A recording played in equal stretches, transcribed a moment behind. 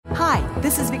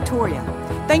this is Victoria.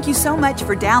 Thank you so much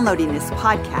for downloading this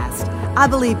podcast. I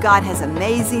believe God has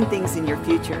amazing things in your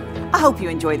future. I hope you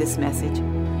enjoy this message.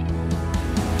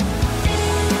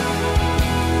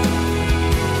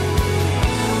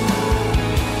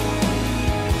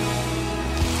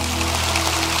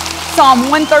 Psalm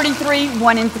 133,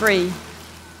 1 and 3.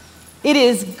 It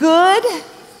is good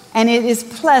and it is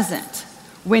pleasant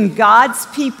when God's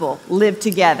people live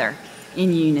together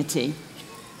in unity.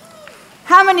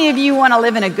 How many of you want to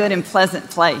live in a good and pleasant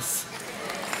place?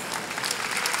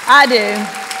 I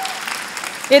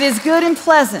do. It is good and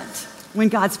pleasant when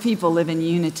God's people live in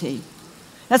unity.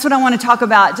 That's what I want to talk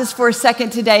about just for a second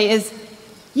today is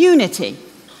unity.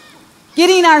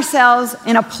 Getting ourselves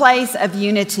in a place of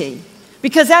unity.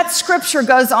 Because that scripture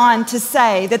goes on to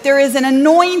say that there is an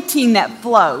anointing that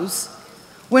flows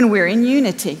when we're in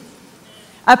unity.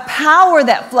 A power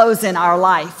that flows in our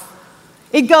life.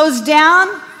 It goes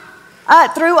down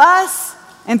through us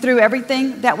and through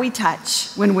everything that we touch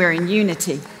when we're in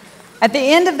unity. At the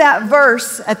end of that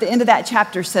verse, at the end of that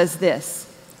chapter says this,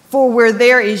 for where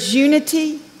there is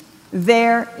unity,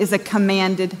 there is a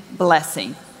commanded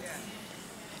blessing.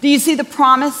 Do you see the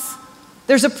promise?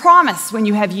 There's a promise when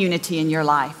you have unity in your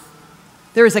life.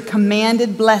 There is a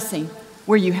commanded blessing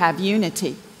where you have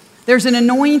unity. There's an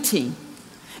anointing.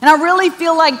 And I really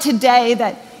feel like today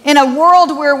that in a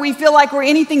world where we feel like we're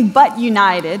anything but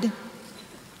united,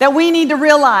 that we need to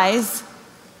realize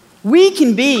we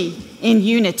can be in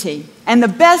unity. And the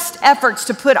best efforts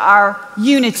to put our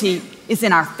unity is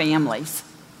in our families.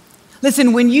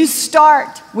 Listen, when you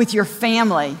start with your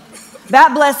family,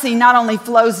 that blessing not only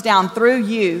flows down through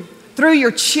you, through your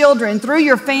children, through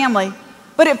your family,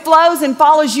 but it flows and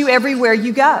follows you everywhere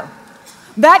you go.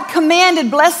 That commanded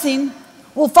blessing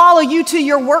will follow you to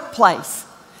your workplace.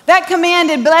 That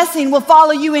commanded blessing will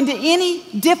follow you into any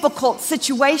difficult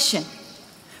situation.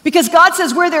 Because God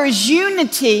says where there is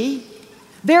unity,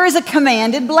 there is a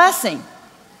commanded blessing.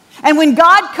 And when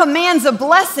God commands a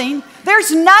blessing,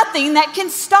 there's nothing that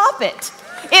can stop it.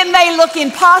 It may look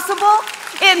impossible,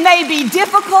 it may be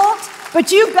difficult,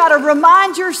 but you've got to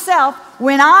remind yourself,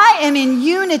 when I am in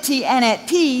unity and at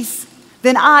peace,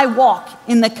 then I walk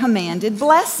in the commanded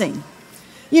blessing.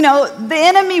 You know, the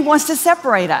enemy wants to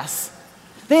separate us.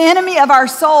 The enemy of our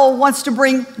soul wants to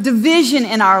bring division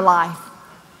in our life.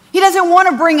 He doesn't want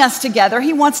to bring us together.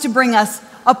 He wants to bring us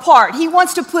apart. He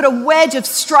wants to put a wedge of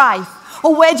strife, a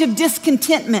wedge of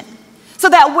discontentment, so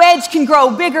that wedge can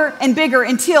grow bigger and bigger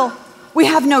until we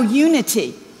have no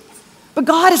unity. But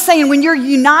God is saying when you're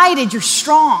united, you're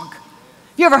strong. Have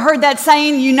you ever heard that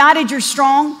saying, united you're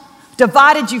strong,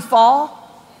 divided you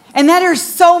fall? And that there's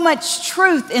so much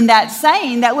truth in that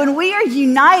saying that when we are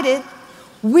united,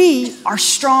 we are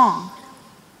strong.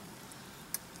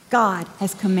 God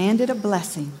has commanded a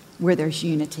blessing where there's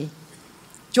unity.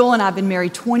 Joel and I have been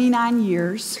married 29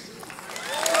 years.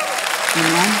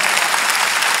 Amen.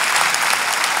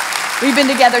 We've been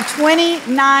together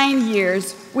 29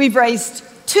 years. We've raised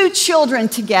 2 children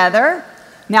together.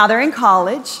 Now they're in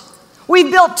college.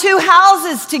 We've built 2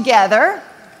 houses together.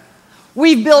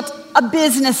 We've built a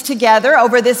business together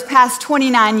over this past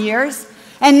 29 years.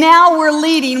 And now we're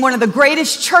leading one of the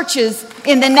greatest churches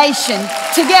in the nation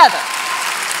together.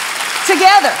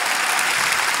 Together.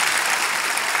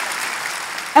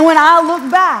 And when I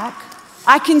look back,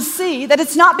 I can see that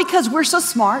it's not because we're so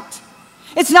smart.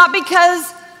 It's not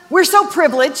because we're so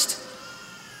privileged.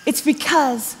 It's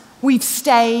because we've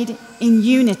stayed in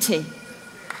unity.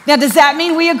 Now, does that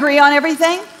mean we agree on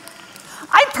everything?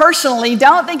 I personally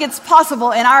don't think it's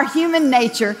possible in our human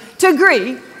nature to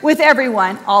agree with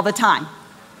everyone all the time.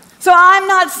 So I'm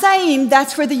not saying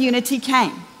that's where the unity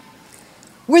came.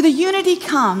 Where the unity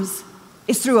comes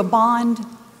is through a bond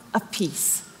of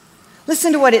peace.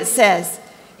 Listen to what it says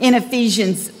in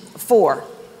Ephesians 4.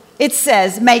 It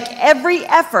says, make every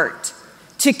effort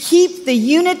to keep the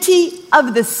unity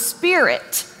of the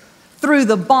Spirit through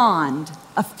the bond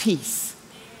of peace.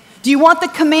 Do you want the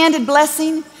commanded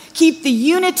blessing? Keep the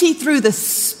unity through the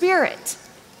Spirit.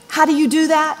 How do you do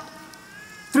that?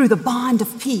 Through the bond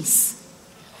of peace.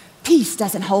 Peace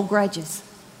doesn't hold grudges.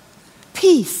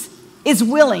 Peace is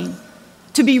willing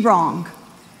to be wrong.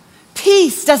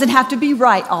 Peace doesn't have to be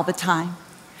right all the time.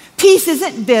 Peace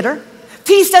isn't bitter.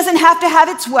 Peace doesn't have to have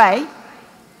its way.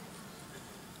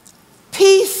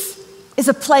 Peace is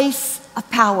a place of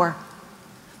power.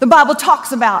 The Bible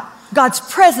talks about God's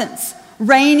presence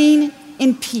reigning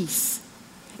in peace.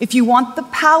 If you want the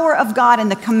power of God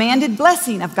and the commanded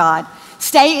blessing of God,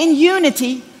 stay in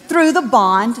unity through the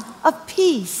bond of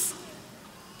peace.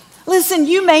 Listen,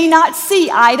 you may not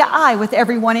see eye to eye with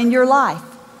everyone in your life.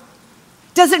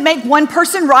 doesn't make one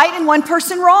person right and one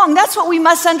person wrong. That's what we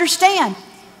must understand.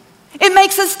 It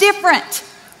makes us different.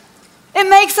 It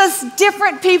makes us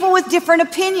different people with different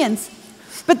opinions.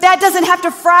 But that doesn't have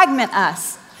to fragment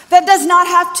us. That does not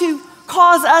have to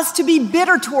cause us to be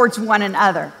bitter towards one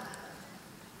another.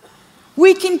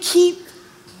 We can keep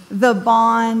the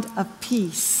bond of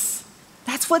peace.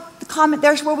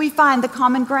 There's where we find the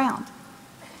common ground.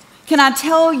 Can I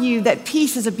tell you that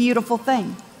peace is a beautiful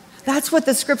thing? That's what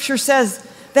the scripture says,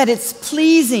 that it's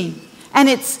pleasing and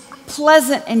it's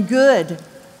pleasant and good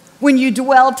when you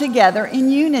dwell together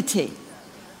in unity.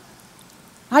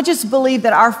 I just believe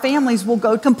that our families will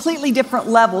go completely different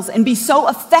levels and be so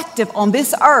effective on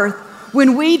this earth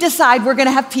when we decide we're going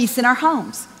to have peace in our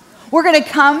homes. We're going to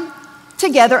come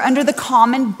together under the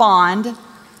common bond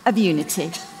of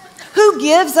unity. Who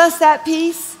gives us that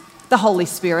peace? The Holy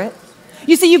Spirit.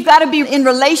 You see, you've got to be in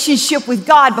relationship with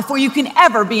God before you can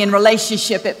ever be in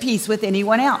relationship at peace with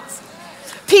anyone else.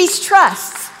 Peace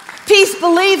trusts. Peace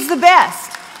believes the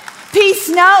best. Peace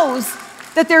knows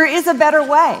that there is a better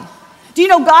way. Do you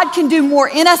know God can do more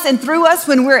in us and through us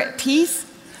when we're at peace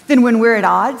than when we're at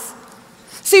odds?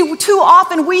 See, too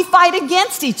often we fight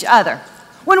against each other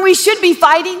when we should be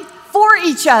fighting for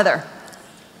each other.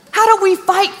 How do we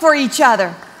fight for each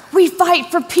other? We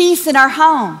fight for peace in our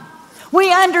home.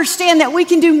 We understand that we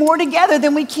can do more together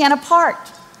than we can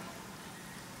apart.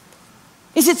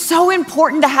 Is it so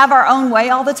important to have our own way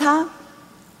all the time?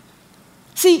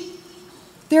 See,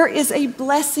 there is a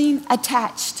blessing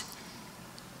attached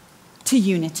to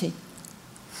unity.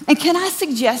 And can I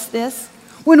suggest this?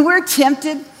 When we're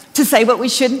tempted to say what we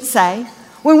shouldn't say,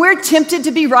 when we're tempted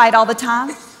to be right all the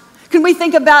time, can we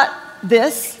think about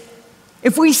this?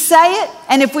 If we say it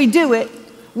and if we do it,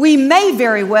 we may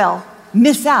very well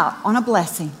miss out on a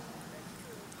blessing.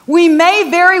 We may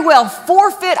very well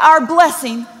forfeit our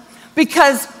blessing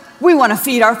because we want to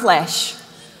feed our flesh,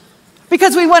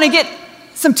 because we want to get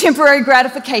some temporary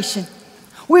gratification.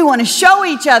 We want to show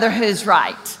each other who's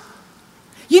right.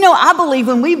 You know, I believe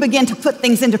when we begin to put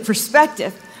things into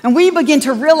perspective and we begin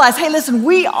to realize, hey, listen,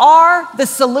 we are the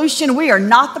solution, we are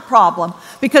not the problem,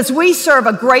 because we serve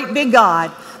a great big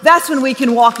God, that's when we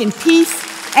can walk in peace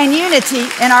and unity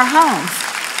in our homes.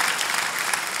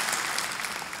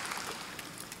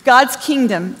 God's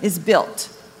kingdom is built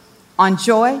on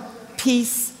joy,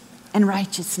 peace, and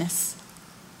righteousness.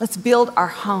 Let's build our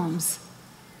homes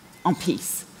on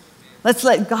peace. Let's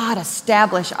let God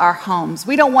establish our homes.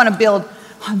 We don't want to build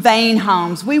vain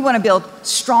homes. We want to build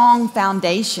strong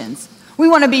foundations. We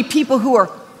want to be people who are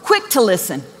quick to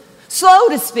listen, slow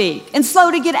to speak, and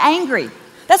slow to get angry.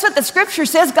 That's what the scripture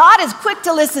says. God is quick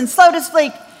to listen, slow to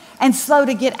speak, and slow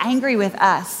to get angry with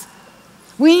us.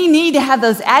 We need to have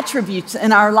those attributes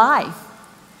in our life.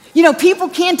 You know, people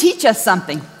can teach us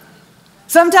something.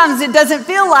 Sometimes it doesn't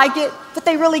feel like it, but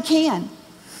they really can.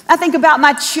 I think about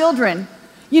my children.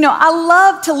 You know, I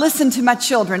love to listen to my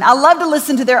children. I love to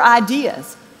listen to their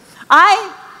ideas.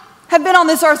 I have been on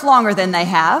this earth longer than they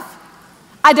have.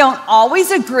 I don't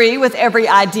always agree with every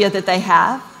idea that they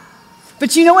have.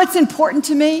 But you know what's important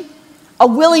to me? A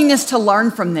willingness to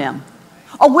learn from them.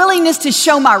 A willingness to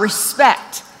show my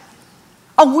respect.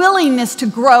 A willingness to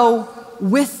grow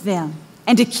with them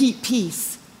and to keep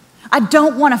peace. I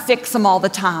don't want to fix them all the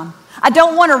time. I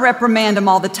don't want to reprimand them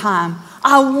all the time.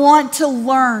 I want to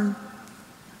learn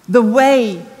the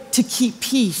way to keep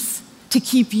peace, to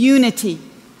keep unity,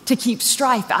 to keep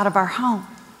strife out of our home.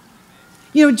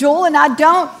 You know, Joel and I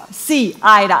don't see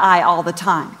eye to eye all the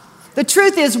time. The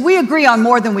truth is we agree on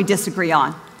more than we disagree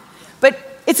on. But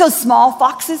it's those small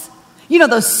foxes, you know,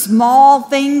 those small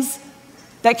things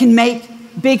that can make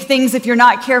big things if you're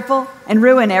not careful and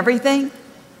ruin everything.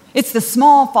 It's the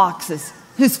small foxes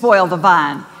who spoil the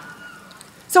vine.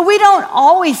 So we don't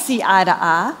always see eye to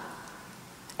eye.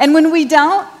 And when we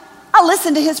don't, I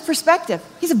listen to his perspective.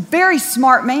 He's a very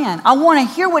smart man. I want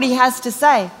to hear what he has to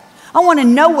say. I want to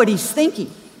know what he's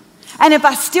thinking. And if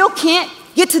I still can't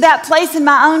get to that place in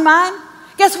my own mind,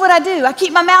 guess what I do? I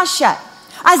keep my mouth shut.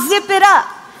 I zip it up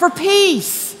for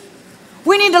peace.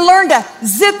 We need to learn to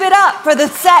zip it up for the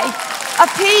sake of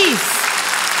peace.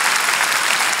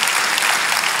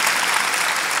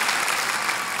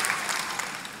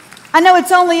 I know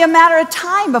it's only a matter of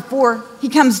time before he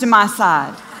comes to my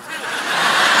side.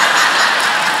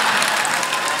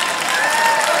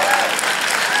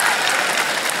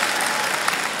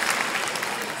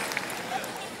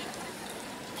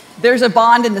 There's a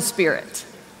bond in the spirit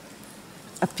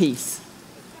of peace.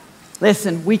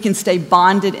 Listen, we can stay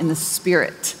bonded in the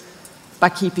spirit by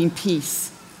keeping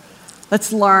peace.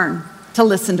 Let's learn to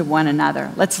listen to one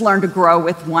another. Let's learn to grow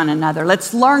with one another.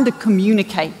 Let's learn to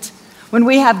communicate when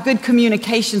we have good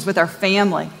communications with our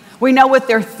family. We know what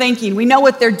they're thinking. We know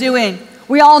what they're doing.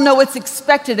 We all know what's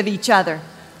expected of each other.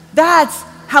 That's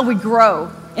how we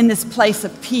grow in this place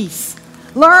of peace.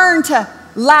 Learn to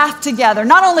laugh together.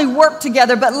 Not only work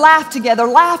together, but laugh together.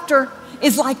 Laughter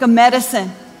is like a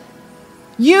medicine.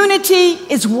 Unity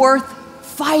is worth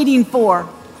fighting for.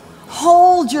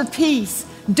 Hold your peace.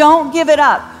 Don't give it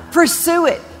up. Pursue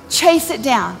it. Chase it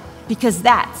down, because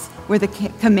that's where the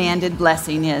commanded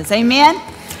blessing is. Amen?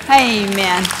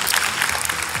 Amen.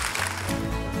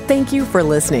 Thank you for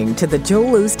listening to the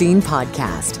Joel Osteen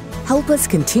Podcast. Help us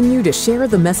continue to share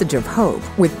the message of hope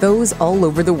with those all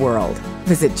over the world.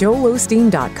 Visit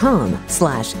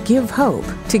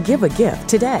joelosteen.com/givehope to give a gift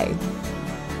today.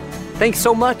 Thanks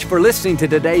so much for listening to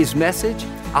today's message.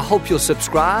 I hope you'll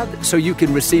subscribe so you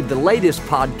can receive the latest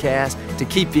podcast to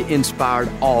keep you inspired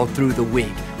all through the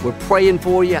week. We're praying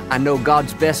for you. I know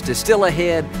God's best is still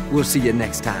ahead. We'll see you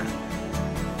next time.